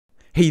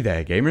Hey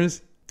there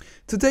gamers!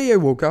 Today I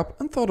woke up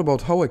and thought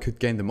about how I could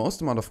gain the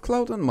most amount of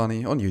clout and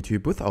money on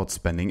YouTube without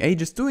spending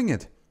ages doing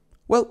it.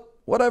 Well,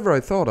 whatever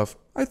I thought of,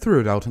 I threw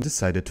it out and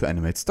decided to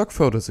animate stock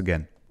photos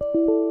again.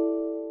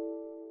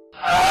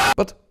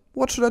 But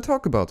what should I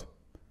talk about?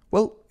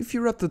 Well, if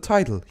you read the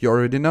title, you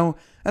already know,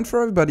 and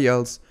for everybody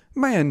else,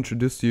 may I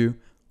introduce to you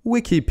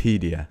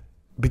Wikipedia.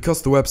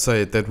 Because the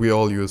website that we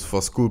all use for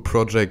school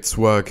projects,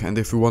 work, and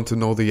if we want to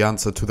know the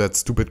answer to that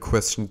stupid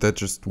question that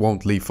just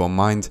won't leave our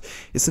mind,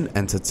 is an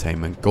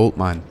entertainment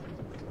goldmine.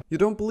 You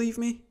don't believe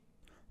me?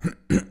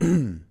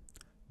 The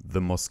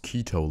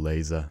mosquito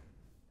laser.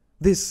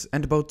 This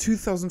and about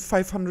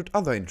 2,500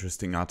 other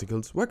interesting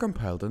articles were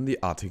compiled in the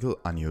article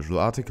Unusual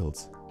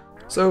Articles.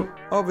 So,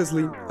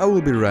 obviously, I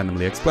will be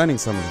randomly explaining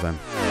some of them.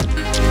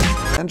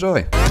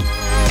 Enjoy!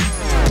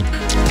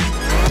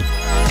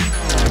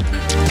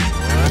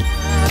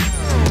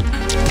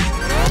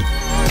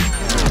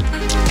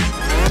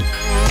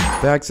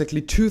 There are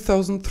exactly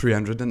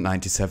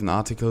 2,397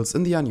 articles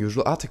in the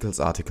Unusual Articles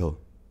article.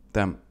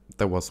 Damn,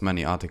 there was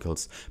many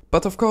articles.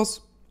 But of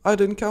course, I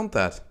didn't count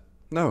that.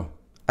 No.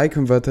 I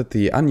converted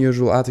the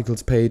Unusual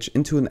Articles page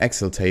into an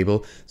Excel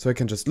table, so I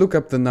can just look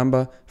up the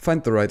number,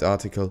 find the right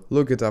article,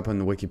 look it up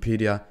on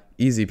Wikipedia,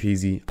 easy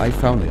peasy, I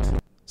found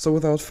it. So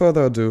without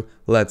further ado,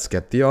 let's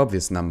get the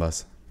obvious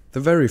numbers. The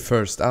very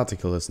first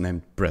article is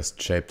named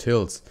Breast-Shaped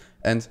Hills,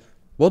 and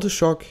what a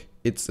shock,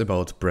 it's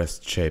about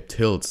breast-shaped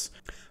hills.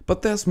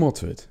 But there's more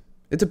to it.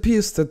 It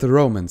appears that the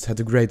Romans had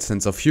a great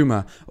sense of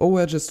humor, or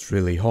were just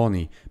really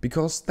horny,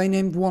 because they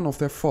named one of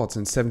their forts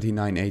in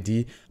 79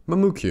 AD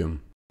Mamucium,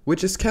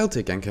 which is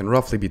Celtic and can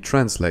roughly be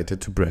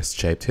translated to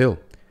breast-shaped hill.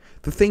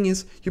 The thing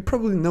is, you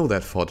probably know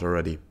that fort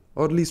already,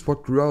 or at least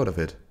what grew out of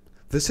it.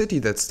 The city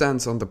that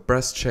stands on the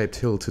breast-shaped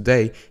hill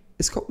today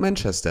is called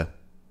Manchester.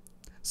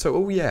 So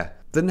oh yeah,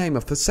 the name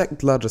of the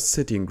second largest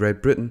city in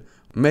Great Britain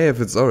may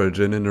have its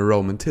origin in a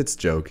Roman tits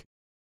joke.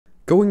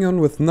 Going on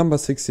with number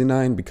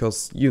 69,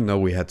 because you know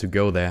we had to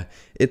go there,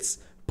 it's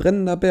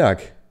Brennender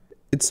Berg.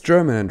 It's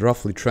German and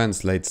roughly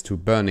translates to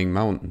burning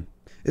mountain.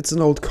 It's an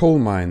old coal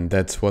mine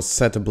that was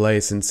set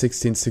ablaze in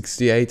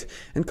 1668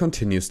 and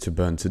continues to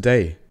burn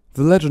today.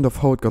 The legend of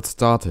how it got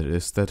started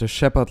is that a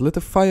shepherd lit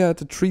a fire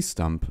at a tree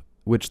stump,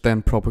 which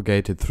then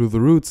propagated through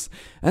the roots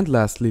and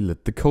lastly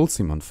lit the coal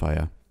seam on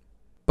fire.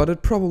 But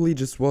it probably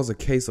just was a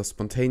case of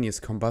spontaneous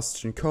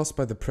combustion caused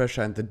by the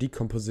pressure and the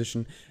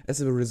decomposition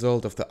as a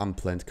result of the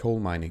unplanned coal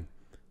mining.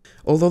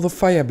 Although the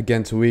fire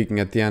began to weaken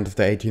at the end of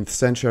the 18th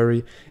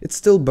century, it's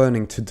still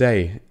burning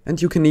today,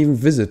 and you can even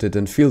visit it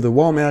and feel the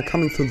warm air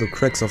coming through the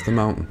cracks of the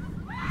mountain.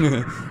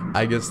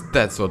 I guess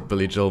that's what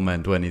Billy Joel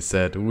meant when he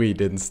said, "We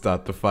didn't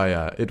start the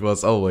fire, it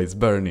was always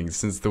burning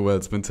since the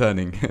world's been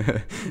turning."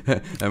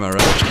 Am I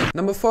right?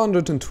 Number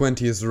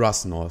 420 is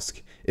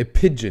Russenorsk, a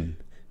pidgin.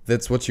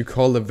 That's what you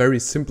call a very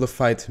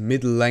simplified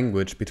middle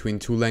language between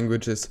two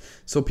languages,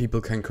 so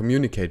people can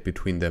communicate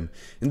between them.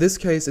 In this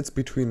case, it's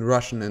between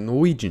Russian and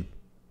Norwegian.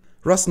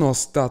 Russenorsk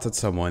started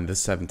somewhere in the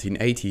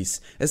 1780s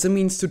as a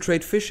means to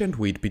trade fish and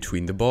wheat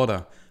between the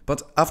border.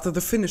 But after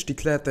the Finnish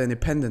declared their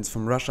independence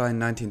from Russia in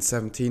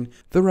 1917,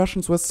 the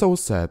Russians were so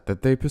sad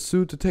that they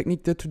pursued a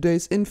technique that today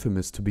is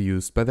infamous to be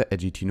used by the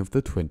edgy teen of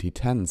the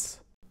 2010s.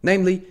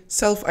 Namely,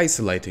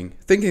 self-isolating,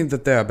 thinking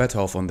that they are better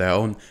off on their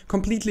own,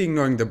 completely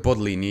ignoring their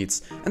bodily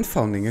needs, and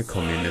founding a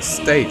communist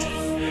state.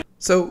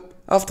 So,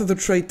 after the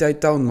trade died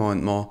down more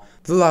and more,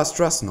 the last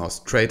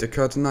Russenorsk trade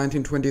occurred in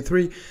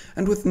 1923,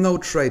 and with no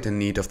trade in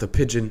need of the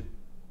pigeon,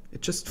 it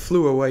just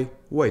flew away,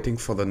 waiting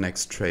for the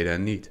next trader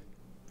in need.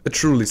 A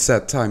truly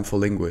sad time for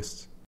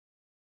linguists.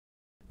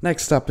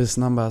 Next up is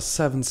number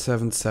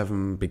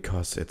 777,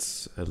 because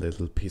it's a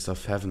little piece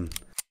of heaven.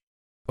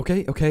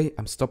 Okay,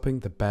 I'm stopping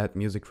the bad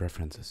music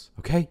references,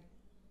 okay?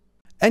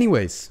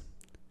 Anyways,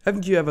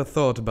 haven't you ever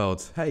thought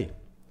about, hey,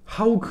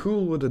 how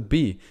cool would it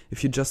be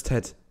if you just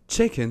had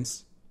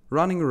chickens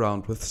running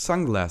around with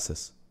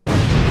sunglasses?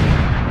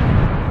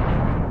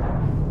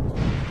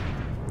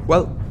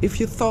 Well, if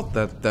you thought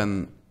that,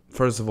 then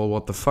first of all,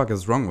 what the fuck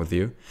is wrong with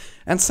you?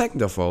 And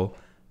second of all,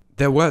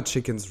 there were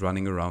chickens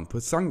running around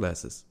with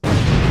sunglasses.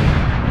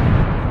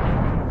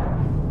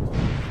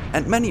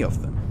 And many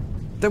of them.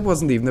 That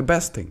wasn't even the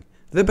best thing.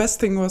 The best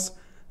thing was,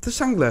 the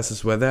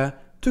sunglasses were there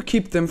to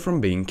keep them from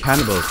being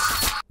cannibals.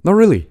 No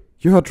really,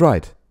 you heard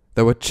right.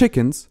 There were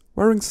chickens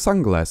wearing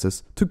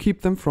sunglasses to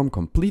keep them from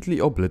completely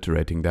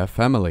obliterating their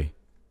family.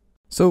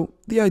 So,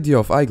 the idea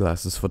of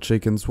eyeglasses for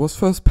chickens was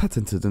first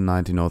patented in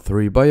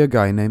 1903 by a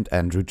guy named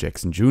Andrew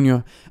Jackson Jr.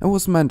 and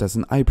was meant as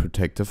an eye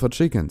protector for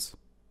chickens.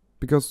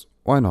 Because,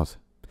 why not?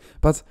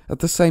 But at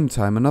the same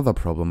time another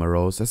problem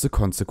arose as a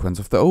consequence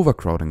of the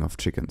overcrowding of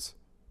chickens.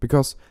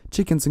 Because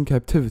chickens in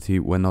captivity,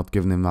 when not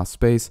given enough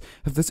space,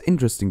 have this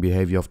interesting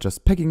behavior of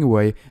just pecking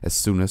away as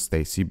soon as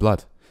they see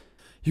blood.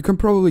 You can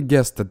probably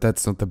guess that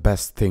that's not the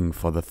best thing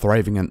for the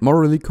thriving and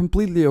morally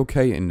completely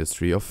okay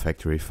industry of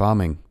factory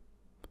farming.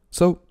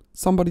 So,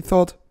 somebody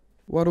thought,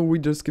 why don't we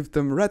just give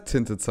them red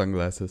tinted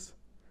sunglasses?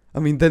 I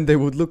mean, then they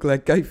would look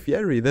like Guy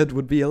Fieri. That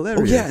would be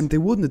hilarious. Oh yeah, and they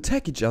wouldn't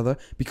attack each other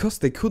because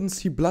they couldn't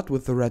see blood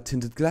with the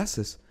red-tinted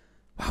glasses.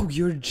 Wow,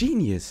 you're a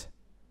genius.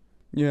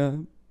 Yeah,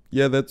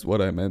 that's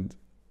what I meant.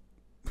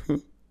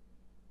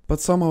 But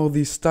somehow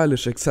these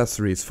stylish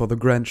accessories for the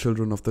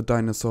grandchildren of the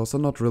dinosaurs are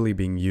not really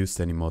being used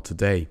anymore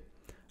today.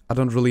 I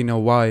don't really know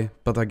why,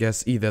 but I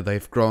guess either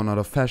they've grown out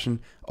of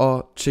fashion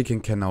or chicken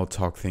can now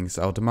talk things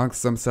out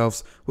amongst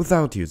themselves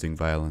without using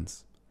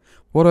violence.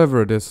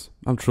 Whatever it is,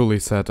 I'm truly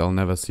sad I'll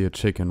never see a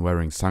chicken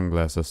wearing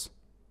sunglasses.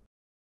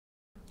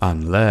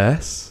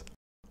 Unless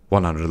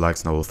 100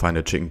 likes and I will find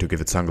a chicken to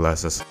give it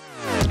sunglasses.